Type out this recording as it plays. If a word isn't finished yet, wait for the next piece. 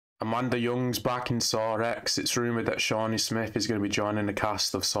Amanda Young's back in Saw X. It's rumoured that Shawnee Smith is going to be joining the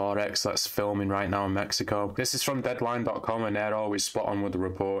cast of Saw X that's filming right now in Mexico. This is from Deadline.com and they're always spot on with the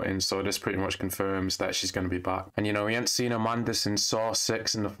reporting, so this pretty much confirms that she's going to be back. And you know, we ain't seen Amanda since Saw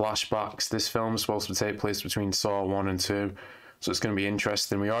 6 in the flashbacks. This film's supposed to take place between Saw 1 and 2. So it's going to be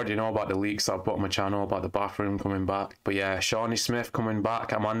interesting. We already know about the leaks I've put on my channel about the bathroom coming back. But yeah, Shawnee Smith coming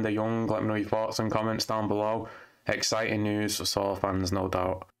back, Amanda Young. Let me know your thoughts and comments down below. Exciting news for Saw fans, no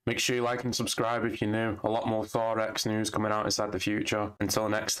doubt. Make sure you like and subscribe if you're new. A lot more Saw X news coming out inside the future. Until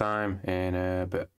next time, in a bit.